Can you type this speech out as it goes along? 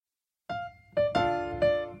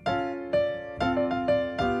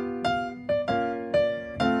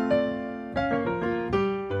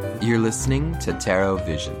You're listening to Tarot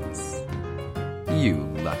Visions. You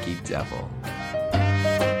lucky devil.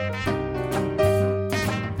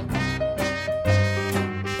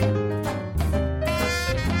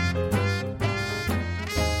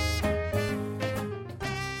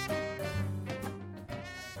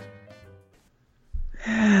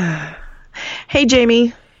 Hey,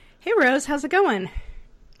 Jamie. Hey, Rose. How's it going?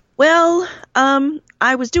 Well,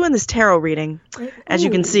 I was doing this tarot reading, as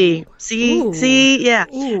you can see. See, yeah.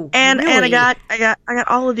 Ooh, and really? I got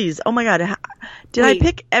all of these. Oh my God. Did I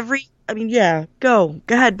pick every? I mean, yeah. Go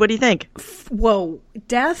ahead. What do you think? Whoa,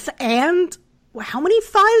 death and how many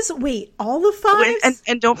fives? Wait, all the fives?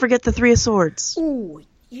 And don't forget the Three of Swords. Ooh,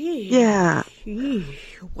 yeah.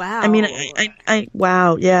 Wow. I mean, I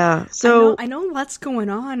wow, yeah. So I know lots going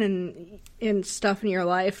on and stuff in your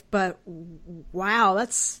life, but wow,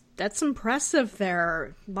 that's impressive.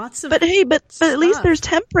 There, lots of. But hey, but at least stuff. there's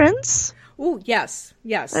Temperance. Oh, yes.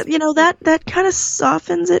 You know that kind of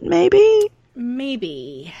softens it, maybe.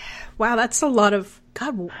 Maybe. Wow, that's a lot of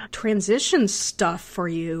transition stuff for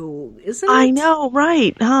you, isn't it? I know,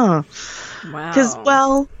 right? Huh? Wow.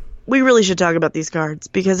 Because we really should talk about these cards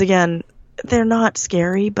because again, they're not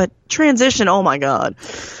scary, but transition. Oh my God.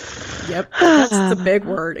 Yep, that's the big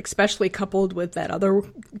word, especially coupled with that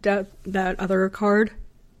other card,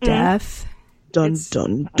 death. Dun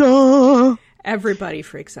dun dun. Everybody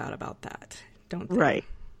freaks out about that, don't they? Right.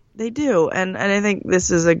 They do. And I think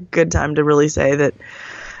this is a good time to really say that,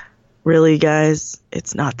 really, guys,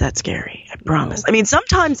 it's not that scary. I promise. No. I mean,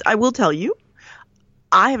 sometimes I will tell you,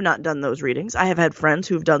 I have not done those readings. I have had friends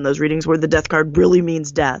who've done those readings where the death card really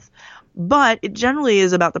means death. But it generally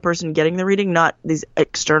is about the person getting the reading, not these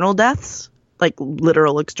external deaths, like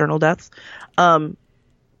literal external deaths. One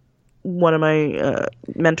of my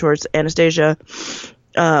mentors, Anastasia,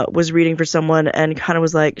 was reading for someone and kind of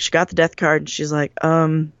was like, she got the death card and she's like,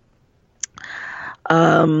 and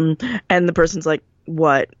the person's like,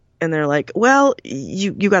 what? And they're like, well,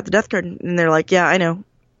 you got the death card. And they're like, yeah, I know.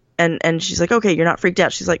 And she's like, okay, you're not freaked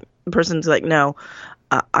out. She's like, the person's like, no,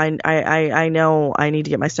 I know I need to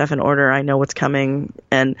get my stuff in order. I know what's coming.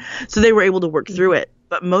 And so they were able to work through it.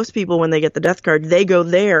 But most people, when they get the death card, they go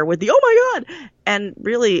there with the, oh my God. And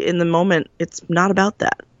really in the moment, it's not about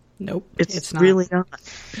that. Nope. It's not. Really not.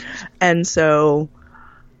 And so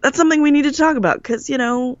that's something we need to talk about because,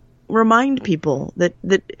 remind people that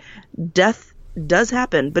death does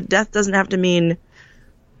happen, but death doesn't have to mean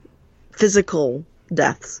physical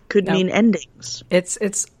deaths. Could mean endings.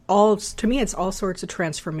 It's all, to me, it's all sorts of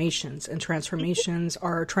transformations, and transformations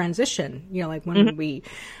are transition. Like when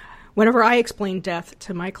whenever I explain death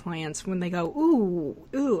to my clients, when they go,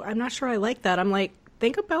 ooh, I'm not sure I like that. I'm like,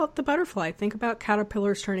 think about the butterfly. Think about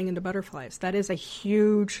caterpillars turning into butterflies. That is a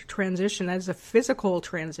huge transition. That is a physical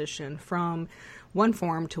transition from one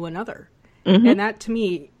form to another. Mm-hmm. And that, to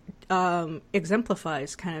me,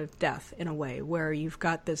 exemplifies kind of death in a way, where you've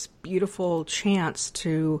got this beautiful chance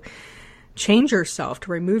to change yourself, to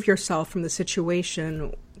remove yourself from the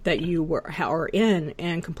situation that you are in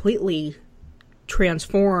and completely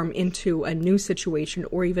transform into a new situation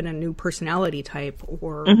or even a new personality type,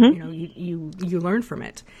 or you learn from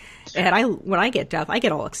it. And when I get death, I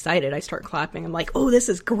get all excited. I start clapping. I'm like, oh, this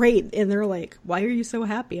is great. And they're like, why are you so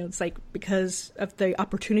happy? And it's like, because of the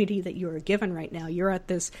opportunity that you are given right now. You're at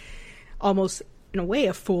this almost, in a way,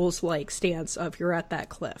 a fool's like stance of you're at that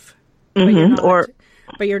cliff,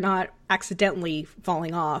 but you're not accidentally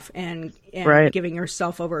falling off and right. giving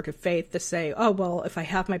yourself over to faith to say, oh, well, if I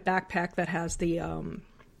have my backpack that has the,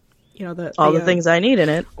 all the things I need in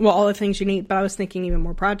it. Well, all the things you need. But I was thinking even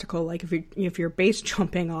more practical, like if you're base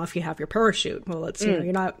jumping off, you have your parachute. Well, it's, you're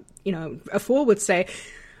not, a fool would say,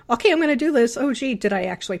 okay, I'm going to do this. Oh, gee, did I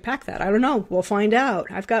actually pack that? I don't know. We'll find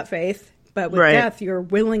out. I've got faith. But with death, you're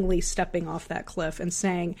willingly stepping off that cliff and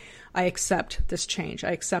saying, I accept this change.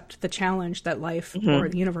 I accept the challenge that life or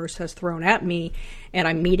the universe has thrown at me, and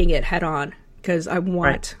I'm meeting it head on because I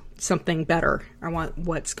want something better. I want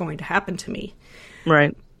what's going to happen to me.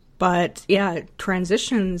 Right. But, yeah,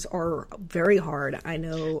 transitions are very hard. I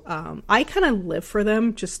know I kind of live for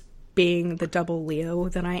them, just being the double Leo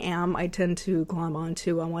that I am. I tend to glom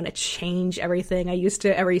onto, I want to change everything. I used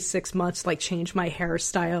to every 6 months change my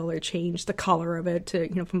hairstyle or change the color of it to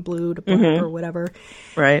from blue to black or whatever.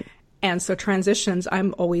 Right. And so transitions,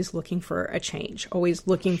 I'm always looking for a change, always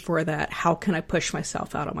looking for that, how can I push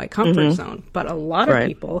myself out of my comfort zone? But a lot of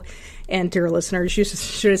people, and dear listeners, you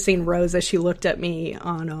should have seen Rose as she looked at me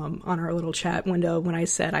on our little chat window when I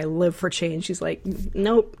said I live for change. She's like,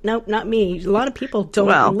 nope, not me. A lot of people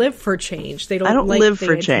don't live for change. They don't. I don't live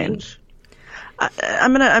for change.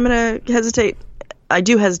 I'm gonna hesitate I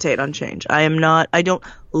do hesitate on change. I don't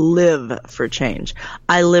live for change.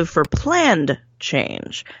 I live for planned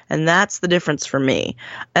change. And that's the difference for me.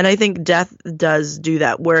 And I think death does do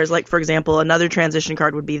that. Whereas, like, for example, another transition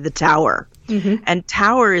card would be the Tower. And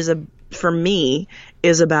Tower for me,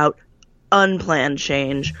 is about unplanned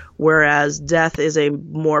change, whereas death is a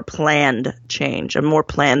more planned change, a more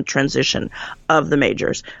planned transition of the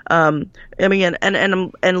majors. I mean,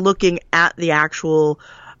 and looking at the actual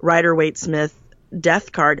Rider-Waite-Smith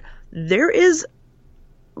death card, there is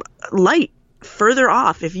light further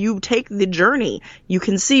off. If you take the journey, you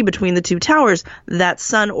can see between the two towers that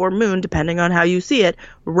sun or moon, depending on how you see it,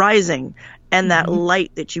 rising, and that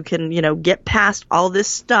light that you can, get past all this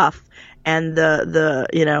stuff and the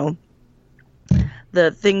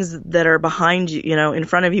things that are behind you, in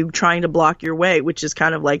front of you, trying to block your way, which is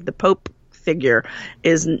kind of like the Pope figure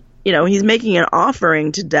is, he's making an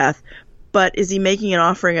offering to death, but is he making an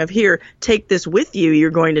offering of, here, take this with you,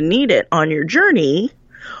 you're going to need it on your journey,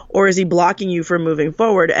 or is he blocking you from moving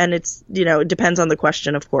forward? And it's, it depends on the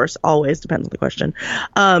question, of course, always depends on the question.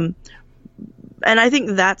 And I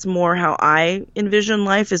think that's more how I envision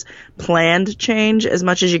life, is planned change as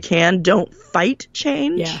much as you can. Don't fight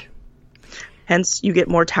change. Yeah. Hence, you get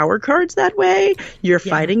more Tower cards that way. You're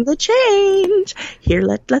fighting the change. Here,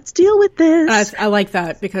 let's deal with this. I like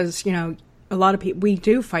that because, a lot of people, we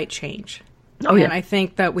do fight change. Oh, yeah. And I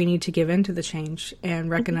think that we need to give in to the change and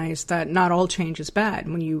recognize that not all change is bad.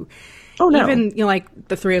 When you, even, like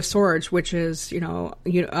the Three of Swords, which is, I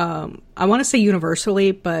want to say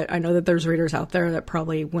universally, but I know that there's readers out there that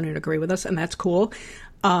probably wouldn't agree with us, and that's cool.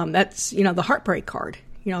 That's, the heartbreak card.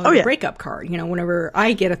 The breakup card. Whenever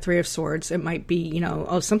I get a Three of Swords, it might be,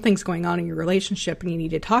 something's going on in your relationship and you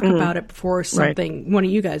need to talk about it before one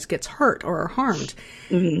of you guys gets hurt or harmed.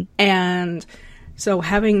 And so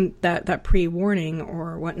having that pre-warning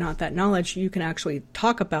or whatnot, that knowledge, you can actually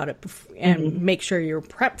talk about it and make sure you're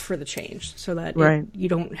prepped for the change so that you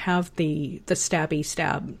don't have the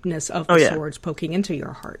stabness of the swords poking into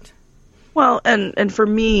your heart. Well, and for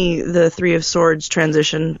me, the Three of Swords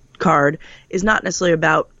transition card is not necessarily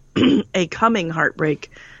about a coming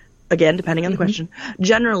heartbreak, again, depending on the question.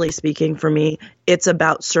 Generally speaking, for me, it's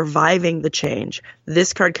about surviving the change.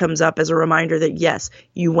 This card comes up as a reminder that, yes,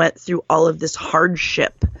 you went through all of this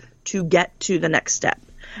hardship to get to the next step.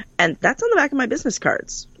 And that's on the back of my business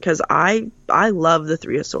cards, because I love the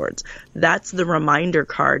Three of Swords. That's the reminder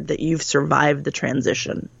card that you've survived the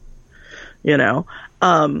transition,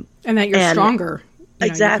 and that you're stronger.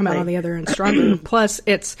 Exactly. You come out on the other end stronger. Plus,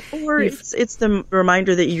 it's the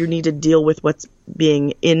reminder that you need to deal with what's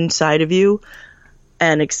being inside of you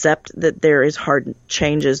and accept that there is hard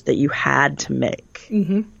changes that you had to make.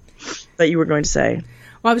 That you were going to say.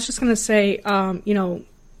 Well, I was just going to say, when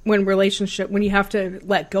you have to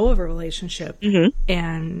let go of a relationship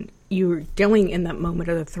and you're dealing in that moment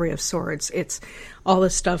of the Three of Swords, it's all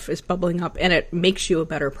this stuff is bubbling up and it makes you a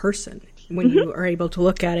better person when you are able to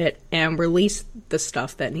look at it and release the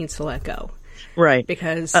stuff that needs to let go. Right.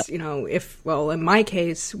 Because, in my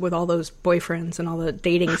case, with all those boyfriends and all the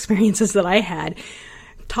dating experiences that I had,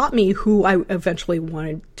 taught me who I eventually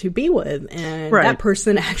wanted to be with. And that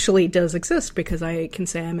person actually does exist because I can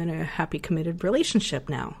say I'm in a happy, committed relationship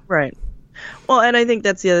now. Right. Well, and I think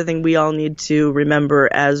that's the other thing we all need to remember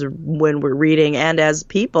as when we're reading and as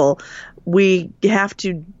people, we have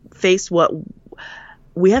to face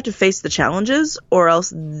the challenges or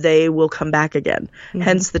else they will come back again.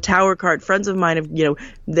 Hence the Tower card. Friends of mine have,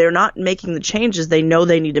 they're not making the changes they know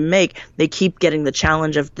they need to make. They keep getting the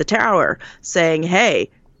challenge of the Tower saying, hey,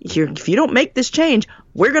 if you don't make this change,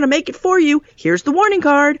 we're going to make it for you. Here's the warning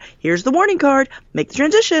card. Here's the warning card. Make the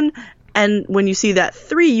transition. And when you see that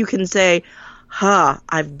 3, you can say,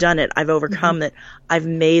 I've done it. I've overcome it. I've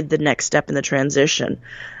made the next step in the transition.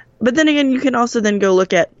 But then again, you can also then go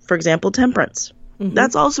look at, for example, Temperance.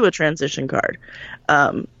 That's also a transition card.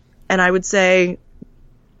 And I would say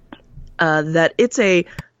that it's a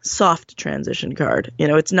soft transition card.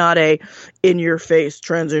 It's not a in-your-face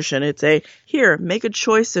transition. It's a, here, make a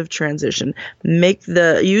choice of transition.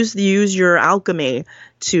 Use your alchemy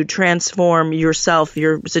to transform yourself,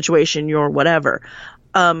 your situation, your whatever.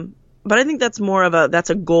 But I think that's more of that's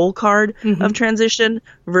a goal card of transition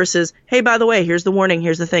versus, hey, by the way, here's the warning,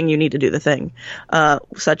 here's the thing, you need to do the thing.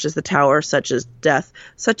 Such as the Tower, such as death,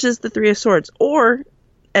 such as the Three of Swords, or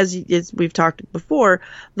as we've talked before,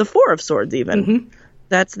 the Four of Swords even.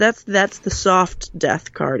 That's the soft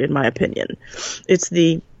death card in my opinion. It's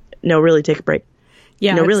the no, really take a break.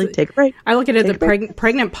 Yeah, take a break. I look at it as the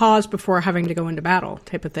pregnant pause before having to go into battle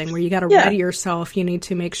type of thing, where you got to ready yourself. You need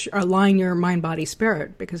to align your mind, body,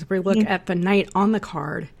 spirit. Because if we look at the Knight on the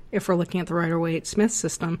card, if we're looking at the Rider-Waite-Smith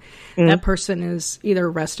system, that person is either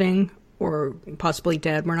resting or possibly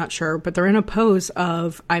dead. We're not sure, but they're in a pose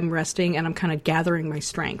of I'm resting and I'm kind of gathering my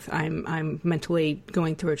strength. I'm mentally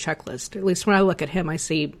going through a checklist. At least when I look at him, I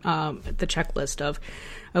see the checklist of,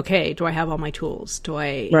 okay, do I have all my tools? Do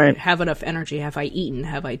I have enough energy? Have I eaten?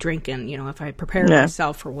 Have I drinking? Have I prepared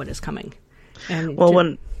myself for what is coming? And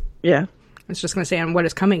I was just going to say, and what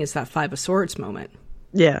is coming is that Five of Swords moment.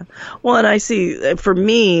 Yeah. Well, and I see, for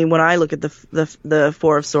me, when I look at the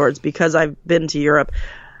Four of Swords, because I've been to Europe,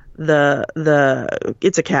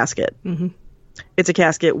 it's a casket. Mm-hmm. It's a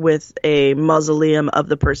casket with a mausoleum of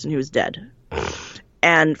the person who's dead.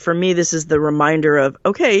 And for me, this is the reminder of,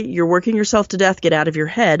 okay, you're working yourself to death, get out of your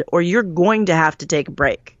head, or you're going to have to take a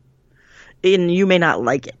break. And you may not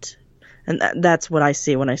like it. And that's what I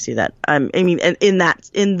see when I see that.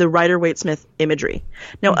 In the Rider-Waite-Smith imagery.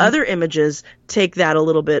 Now, other images take that a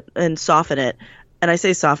little bit and soften it. And I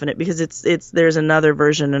say soften it because there's another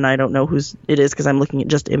version, and I don't know whose it is because I'm looking at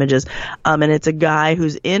just images. And it's a guy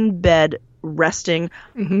who's in bed resting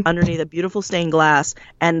underneath a beautiful stained glass,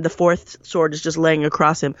 and the fourth sword is just laying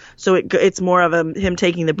across him. So it's more of him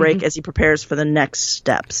taking the break as he prepares for the next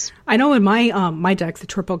steps. I know in my deck, the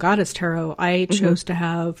Triple Goddess Tarot, I chose to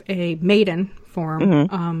have a maiden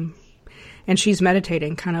form, and she's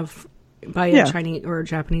meditating kind of by a Chinese or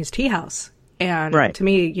Japanese tea house. And to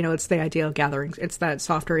me, it's the idea of gathering. It's that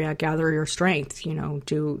softer, gather your strength,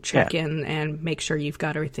 do check in and make sure you've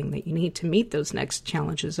got everything that you need to meet those next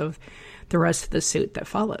challenges of the rest of the suit that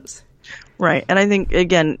follows. Right. And I think,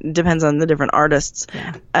 again, it depends on the different artists.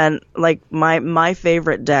 Yeah. And like my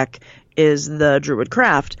favorite deck is the Druid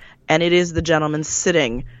Craft, and it is the gentleman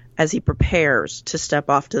sitting as he prepares to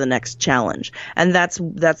step off to the next challenge. And that's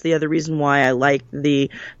the other reason why I like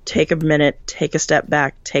the take a minute, take a step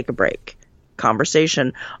back, take a break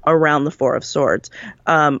conversation around the Four of Swords.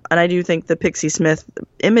 And I do think the Pixie Smith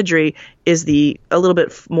imagery is a little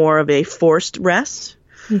bit more of a forced rest.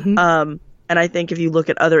 And I think if you look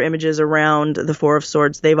at other images around the Four of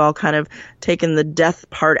Swords, they've all kind of taken the death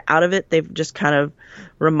part out of it. They've just kind of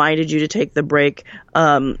reminded you to take the break,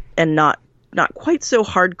 and not quite so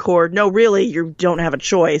hardcore. No, really, you don't have a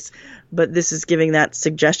choice. But this is giving that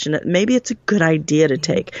suggestion that maybe it's a good idea to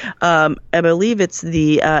take. I believe it's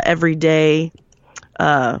the Everyday.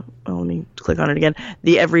 Let me click on it again.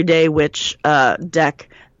 The Everyday Witch deck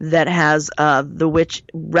that has the witch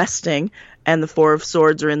resting, and the Four of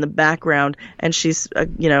Swords are in the background, and she's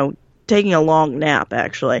taking a long nap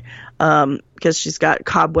actually, because she's got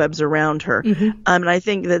cobwebs around her. And I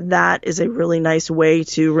think that is a really nice way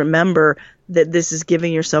to remember that this is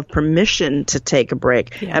giving yourself permission to take a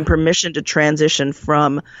break and permission to transition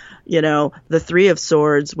from, the Three of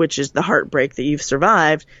Swords, which is the heartbreak that you've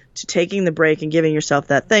survived, to taking the break and giving yourself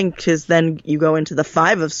that thing, because then you go into the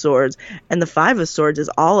Five of Swords, and the Five of Swords is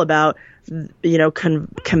all about,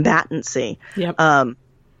 combatancy. Yep.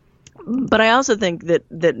 But I also think that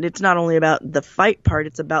it's not only about the fight part,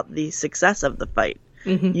 it's about the success of the fight.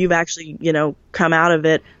 You've actually, come out of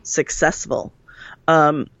it successful.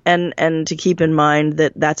 And to keep in mind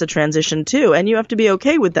that that's a transition too. And you have to be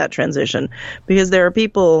okay with that transition, because there are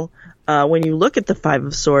people, when you look at the Five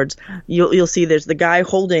of Swords, you'll see there's the guy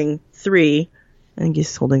holding three. I think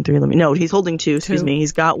he's holding three. He's holding two. Excuse me.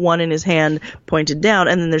 He's got one in his hand pointed down,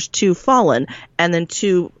 and then there's two fallen, and then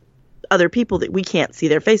two other people that we can't see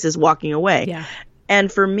their faces walking away. Yeah.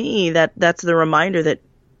 And for me, that's the reminder that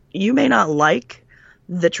you may not like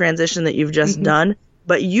the transition that you've just done,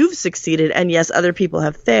 but you've succeeded, and yes, other people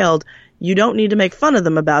have failed. You don't need to make fun of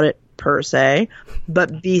them about it per se,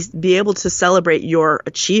 but be able to celebrate your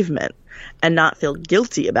achievement and not feel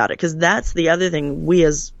guilty about it, because that's the other thing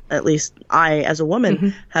at least I as a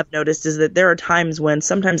woman have noticed, is that there are times when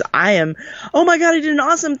sometimes I am, oh my God, I did an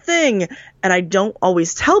awesome thing, and I don't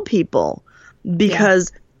always tell people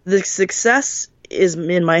because the success is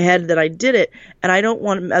in my head that I did it, and I don't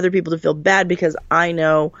want other people to feel bad because I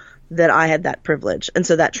know that I had that privilege. And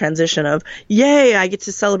so that transition of, yay, I get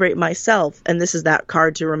to celebrate myself, and this is that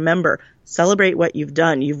card to remember. Celebrate what you've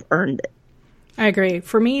done. You've earned it. I agree.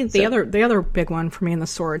 For me, the other big one for me in the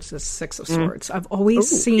Swords is Six of Swords. I've always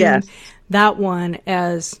seen that one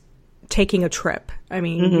as taking a trip. I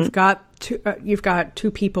mean, you've got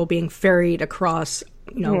two people being ferried across,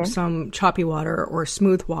 some choppy water or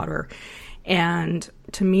smooth water. And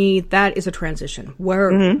to me, that is a transition.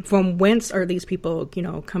 Where from whence are these people,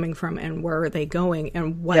 coming from, and where are they going,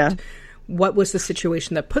 and what was the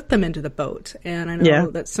situation that put them into the boat. And I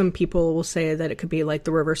know that some people will say that it could be like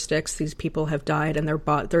the river Styx. These people have died and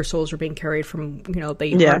their souls are being carried from,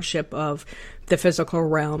 the hardship of the physical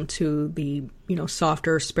realm to the,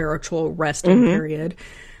 softer spiritual resting period.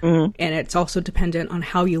 And it's also dependent on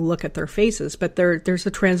how you look at their faces. But there's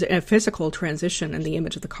a physical transition in the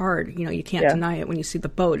image of the card. You can't deny it when you see the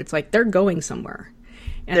boat. It's like they're going somewhere.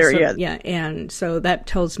 And and so that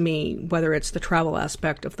tells me whether it's the travel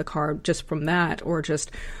aspect of the card just from that, or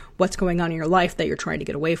just what's going on in your life that you're trying to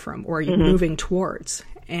get away from, or are you moving towards,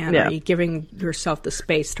 and are you giving yourself the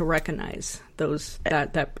space to recognize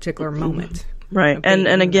that particular moment, right?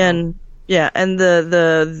 And again. Yeah, and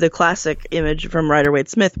the classic image from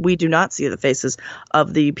Rider-Waite-Smith, we do not see the faces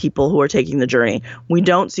of the people who are taking the journey. We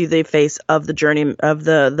don't see the face of the journey of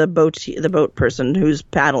the boat person who's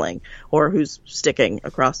paddling or who's sticking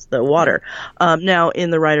across the water. Now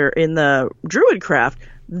in the Druidcraft,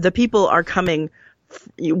 the people are coming.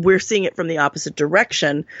 We're seeing it from the opposite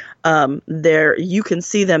direction. You can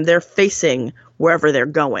see them; they're facing wherever they're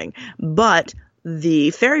going, but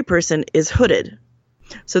the fairy person is hooded.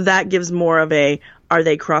 So that gives more of are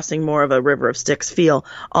they crossing more of a River of Styx feel?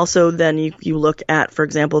 Also, then you look at, for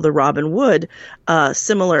example, the Robin Wood,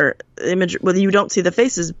 similar image. Well, you don't see the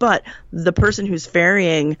faces, but the person who's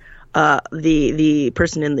ferrying the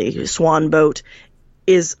person in the swan boat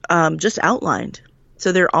is just outlined.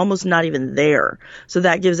 So they're almost not even there. So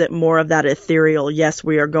that gives it more of that ethereal, yes,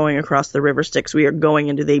 we are going across the River Styx. We are going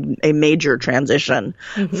into a major transition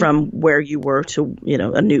from where you were to,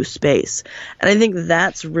 a new space. And I think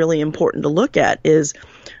that's really important to look at is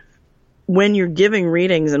when you're giving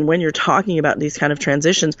readings and when you're talking about these kind of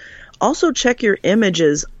transitions, also check your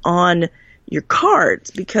images on your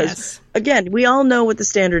cards because, again, we all know what the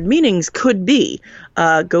standard meanings could be.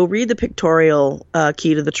 Go read the pictorial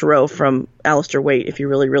Key to the Tarot from Alistair Waite if you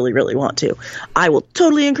really, really, really want to. I will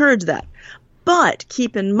totally encourage that. But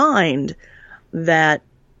keep in mind that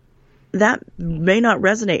may not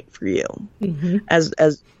resonate for you as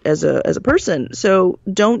a person. So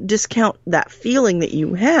don't discount that feeling that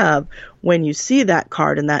you have when you see that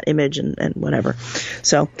card and that image and whatever.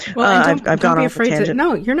 So I've gone off a tangent.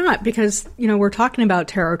 No, you're not, because we're talking about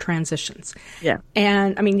tarot transitions. Yeah,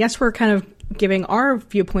 and I mean, yes, we're kind of giving our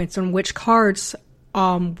viewpoints on which cards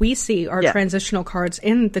we see are transitional cards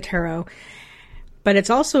in the tarot, but it's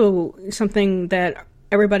also something that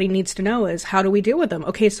everybody needs to know is how do we deal with them?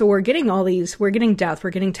 Okay, so we're getting all these, we're getting Death, we're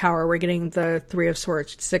getting Tower, we're getting the 3 of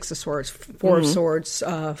Swords, 6 of Swords, 4 of Swords,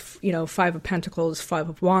 5 of Pentacles, 5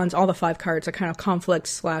 of Wands, all the 5 cards are kind of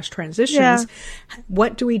conflicts/transitions. Yeah.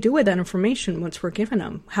 What do we do with that information once we're given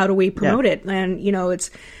them? How do we promote it? And,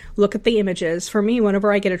 it's look at the images. For me,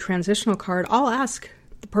 whenever I get a transitional card, I'll ask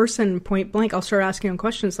the person point blank, I'll start asking them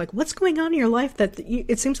questions like, what's going on in your life that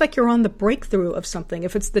it seems like you're on the breakthrough of something?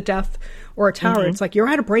 If it's the Death or a Tower, it's like you're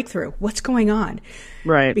at a breakthrough. What's going on?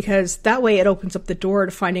 Right. Because that way it opens up the door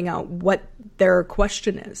to finding out what their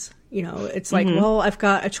question is. It's like, well, I've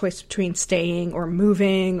got a choice between staying or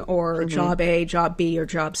moving or job A, job B, or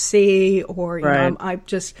job C, or, I'm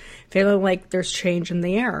just feeling like there's change in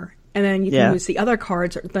the air. And then you can use the other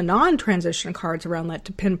cards, the non-transition cards around that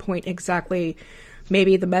to pinpoint exactly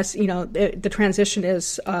maybe the best, the transition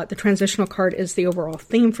is, the transitional card is the overall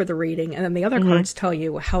theme for the reading. And then the other cards tell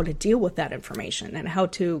you how to deal with that information and how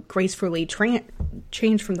to gracefully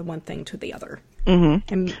change from the one thing to the other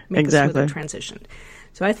and make a smoother transition.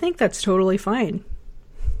 So I think that's totally fine.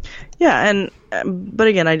 Yeah, but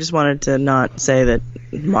again, I just wanted to not say that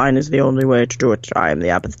mine is the only way to do it. I am the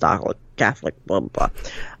apostolic Catholic, blah, blah,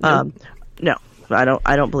 blah. No,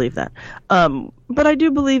 I don't believe that. But I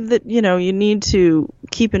do believe that, you need to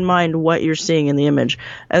keep in mind what you're seeing in the image.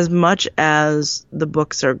 As much as the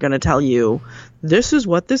books are going to tell you, this is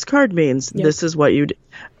what this card means, this is what you do.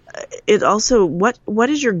 It also, what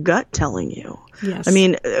is your gut telling you? Yes. I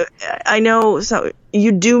mean, I know, so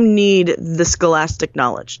you do need the scholastic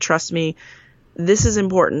knowledge. Trust me, this is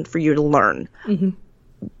important for you to learn.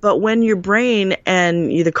 But when your brain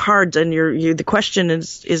and the cards and the question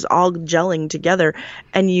is all gelling together,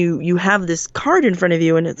 and you have this card in front of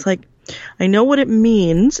you, and it's like, I know what it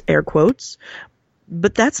means, air quotes,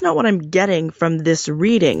 but that's not what I'm getting from this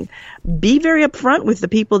reading. Be very upfront with the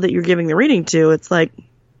people that you're giving the reading to. It's like,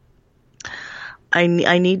 I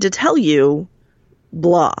need to tell you,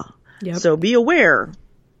 blah. Yep. So be aware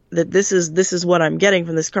that this is what I'm getting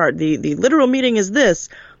from this card. The literal meaning is this,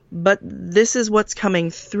 but this is what's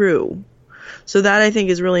coming through. So that, I think,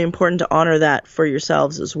 is really important to honor that for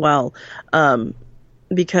yourselves as well,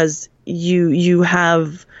 because you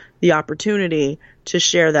have the opportunity to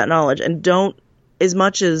share that knowledge. And don't, as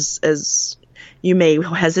much as you may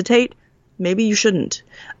hesitate, maybe you shouldn't,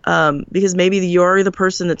 because maybe you're the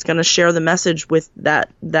person that's going to share the message with that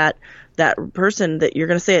person, that you're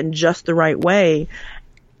going to say it in just the right way,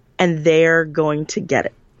 and they're going to get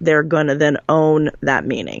it. They're going to then own that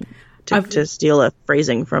meaning, to steal a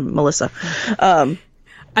phrasing from Melissa.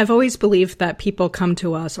 I've always believed that people come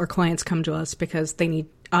to us, or clients come to us, because they need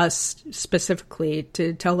us specifically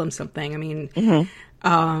to tell them something. I mean,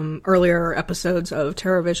 earlier episodes of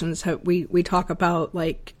Tarot Visions, we talk about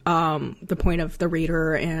like the point of the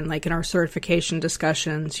reader, and like in our certification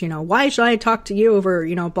discussions, why should I talk to you over,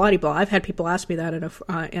 blah, blah. I've had people ask me that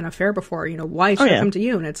in a fair before, why should I come to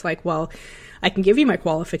you? And it's like, well, I can give you my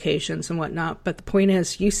qualifications and whatnot, but the point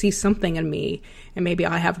is you see something in me, and maybe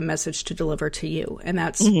I have a message to deliver to you. And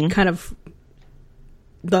that's kind of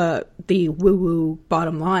the woo-woo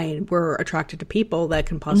bottom line. We're attracted to people that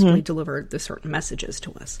can possibly deliver the certain messages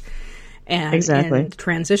to us. And in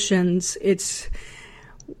transitions,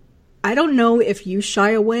 I don't know if you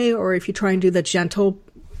shy away or if you try and do the gentle,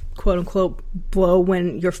 quote unquote, blow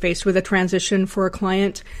when you're faced with a transition for a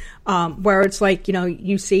client, where it's like,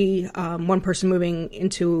 you see one person moving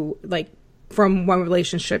into, like, from one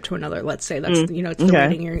relationship to another, let's say that's, it's the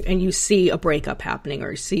reading, and you see a breakup happening,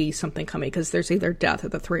 or you see something coming, because there's either death or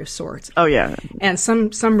the Three of Swords. Oh, yeah. And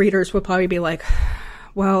some readers will probably be like,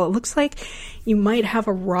 well, it looks like you might have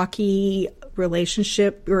a rocky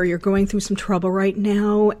relationship, or you're going through some trouble right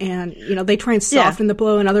now, and they try and soften the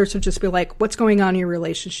blow, and others will just be like, what's going on in your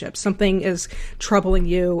relationship? Something is troubling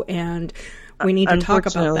you, and we need to talk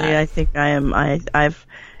about that. I think I've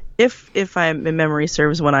if my memory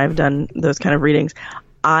serves, when I've done those kind of readings,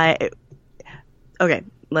 let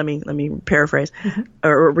me paraphrase,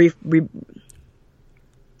 or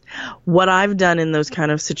what I've done in those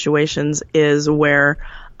kind of situations is where,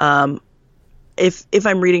 if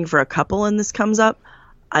I'm reading for a couple and this comes up,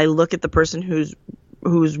 I look at the person who's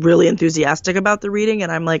really enthusiastic about the reading,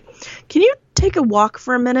 and I'm like, can you take a walk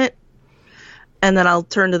for a minute? And then I'll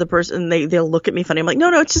turn to the person, and they'll look at me funny. I'm like,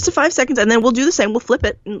 no, it's just a 5 seconds. And then we'll do the same. We'll flip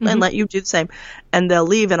it and let you do the same. And they'll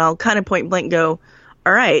leave, and I'll kind of point blank go,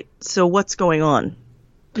 all right, so what's going on?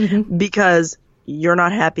 Because you're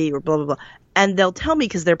not happy, or blah, blah, blah. And they'll tell me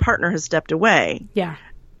because their partner has stepped away. Yeah.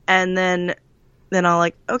 And then I'll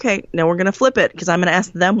like, okay, now we're going to flip it, because I'm going to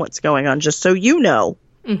ask them what's going on, just so you know.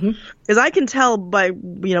 Because I can tell by,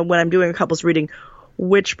 when I'm doing a couples reading,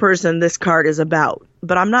 which person this card is about.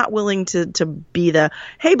 But I'm not willing to be the,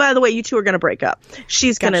 hey, by the way, you two are going to break up.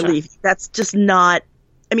 She's going to leave. That's just not,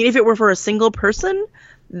 if it were for a single person,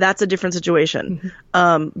 that's a different situation.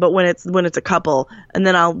 But when it's a couple, and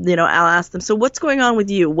then I'll ask them, so what's going on with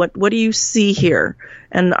you? What do you see here?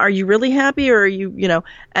 And are you really happy, or are you,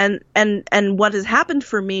 and what has happened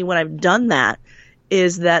for me when I've done that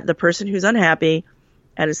is that the person who's unhappy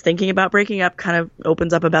and is thinking about breaking up kind of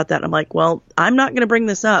opens up about that. And I'm like, well, I'm not going to bring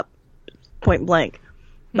this up point blank,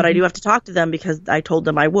 but I do have to talk to them because I told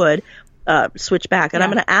them I would switch back. And I'm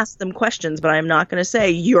going to ask them questions, but I'm not going to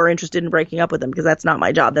say you're interested in breaking up with them, because that's not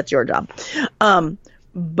my job. That's your job.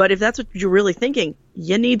 But if that's what you're really thinking,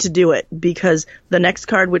 you need to do it, because the next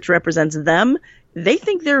card, which represents them, they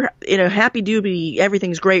think they're in a happy-doobie,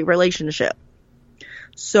 everything's great relationship.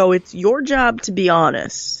 So it's your job to be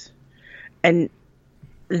honest. And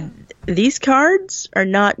these cards are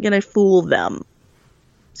not going to fool them.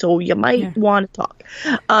 So you might want to talk.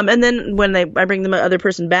 And then when I bring the other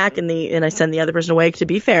person back, and I send the other person away, to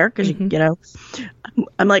be fair, because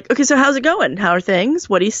I'm like, okay, so how's it going? How are things?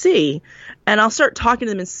 What do you see? And I'll start talking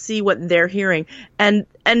to them and see what they're hearing. And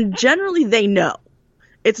generally they know.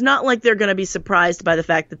 It's not like they're going to be surprised by the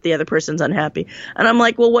fact that the other person's unhappy. And I'm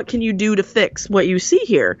like, well, what can you do to fix what you see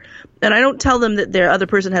here? And I don't tell them that their other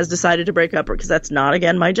person has decided to break up, because that's not,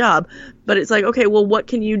 again, my job. But it's like, okay, well, what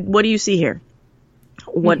do you see here?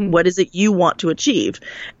 What is it you want to achieve?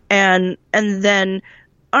 And then,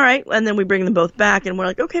 all right, and then we bring them both back, and we're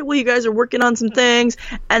like, okay, well, you guys are working on some things.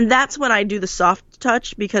 And that's when I do the soft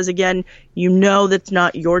touch, because, again, that's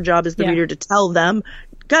not your job as the reader to tell them,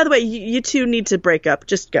 by the way, you two need to break up.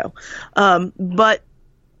 Just go. But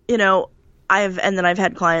I've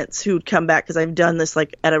had clients who'd come back, because I've done this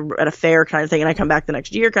like at a fair kind of thing, and I come back the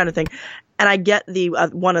next year kind of thing, and I get the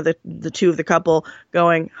one of the two of the couple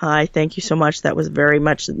going, hi, thank you so much. That was very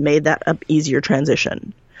much made that an easier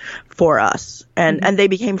transition for us, and they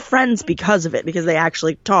became friends because of it, because they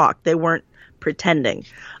actually talked. They weren't pretending.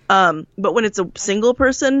 But when it's a single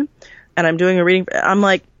person and I'm doing a reading, I'm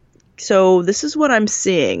like, so this is what I'm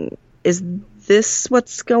seeing. Is this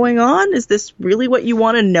what's going on? Is this really what you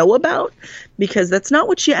want to know about? Because that's not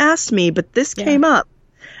what you asked me, but this came up.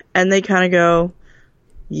 And they kind of go,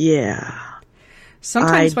 yeah.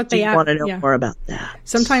 Sometimes what they want to know more about that.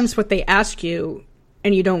 Sometimes what they ask you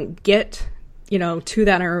and you don't get, to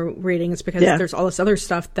that inner reading is because there's all this other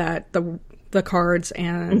stuff that the cards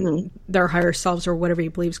and their higher selves or whatever you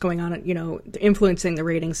believe is going on, influencing the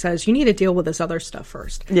reading says you need to deal with this other stuff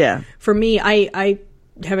first. Yeah. For me, I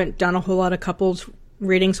haven't done a whole lot of couples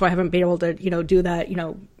reading, so I haven't been able to, do that,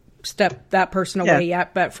 step that person away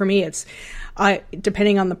yet. But for me, it's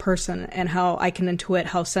depending on the person and how I can intuit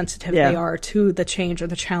how sensitive they are to the change or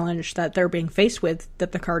the challenge that they're being faced with,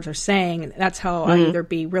 that the cards are saying. That's how I either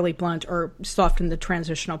be really blunt or soften the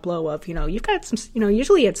transitional blow of, you've got some,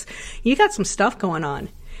 usually it's, you got some stuff going on.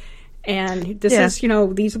 And this is,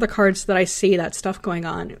 these are the cards that I see that stuff going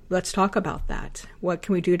on. Let's talk about that. What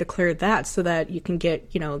can we do to clear that so that you can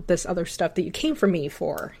get, this other stuff that you came for me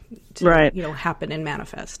for to, happen and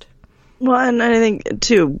manifest. Well, and I think,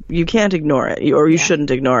 too, you can't ignore it, or you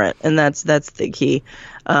shouldn't ignore it. And that's the key.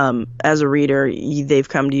 As a reader, they've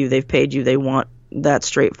come to you, they've paid you, they want that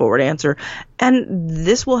straightforward answer. And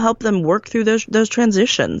this will help them work through those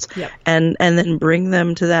transitions and then bring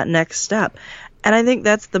them to that next step. And I think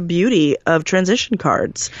that's the beauty of transition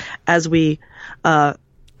cards. As we get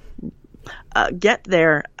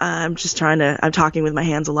there, I'm talking with my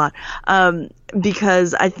hands a lot,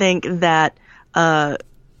 because I think that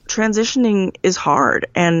transitioning is hard,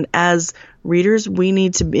 and as readers we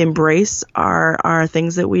need to embrace our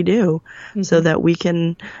things that we do so that we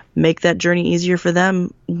can make that journey easier for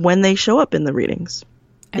them when they show up in the readings.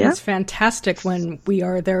 And it's fantastic when we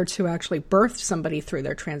are there to actually birth somebody through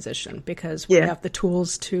their transition, because we have the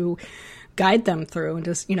tools to guide them through and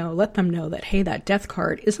just, let them know that, hey, that death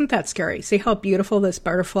card isn't that scary. See how beautiful this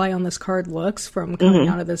butterfly on this card looks from coming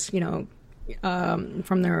out of this, from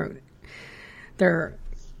their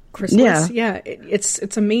chrysalis.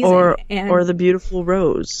 It's amazing. Or the beautiful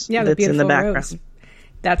rose that's in the background. Rose.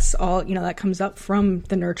 That's all, that comes up from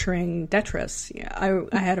the nurturing detritus. I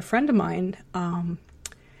had a friend of mine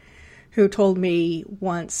who told me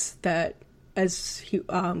once that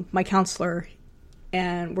my counselor,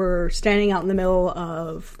 and we're standing out in the middle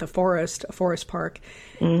of a forest park,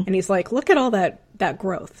 and he's like, look at all that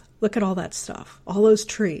growth. Look at all that stuff. All those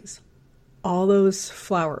trees. All those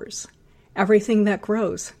flowers. Everything that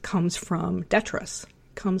grows comes from detritus,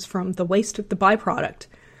 comes from the waste of the byproduct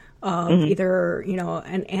of either,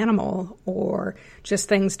 an animal or just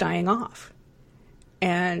things dying off.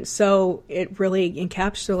 And so it really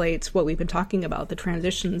encapsulates what we've been talking about, the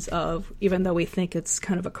transitions of, even though we think it's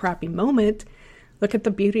kind of a crappy moment, look at the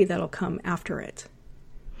beauty that'll come after it.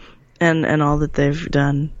 And all that they've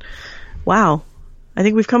done. Wow. I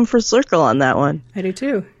think we've come full circle on that one. I do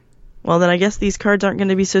too. Well, then I guess these cards aren't going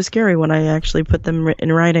to be so scary when I actually put them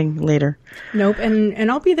in writing later. Nope, and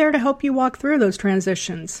I'll be there to help you walk through those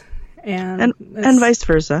transitions. And vice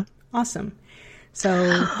versa. Awesome.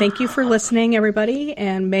 So thank you for listening, everybody,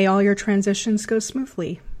 and may all your transitions go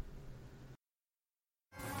smoothly.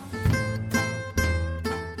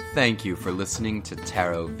 Thank you for listening to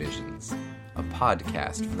Tarot Visions, a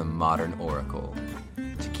podcast for the modern oracle.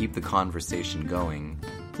 To keep the conversation going,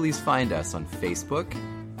 please find us on Facebook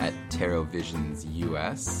at Tarot Visions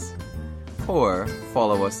US, or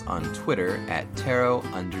follow us on Twitter at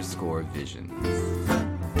Tarot_Visions.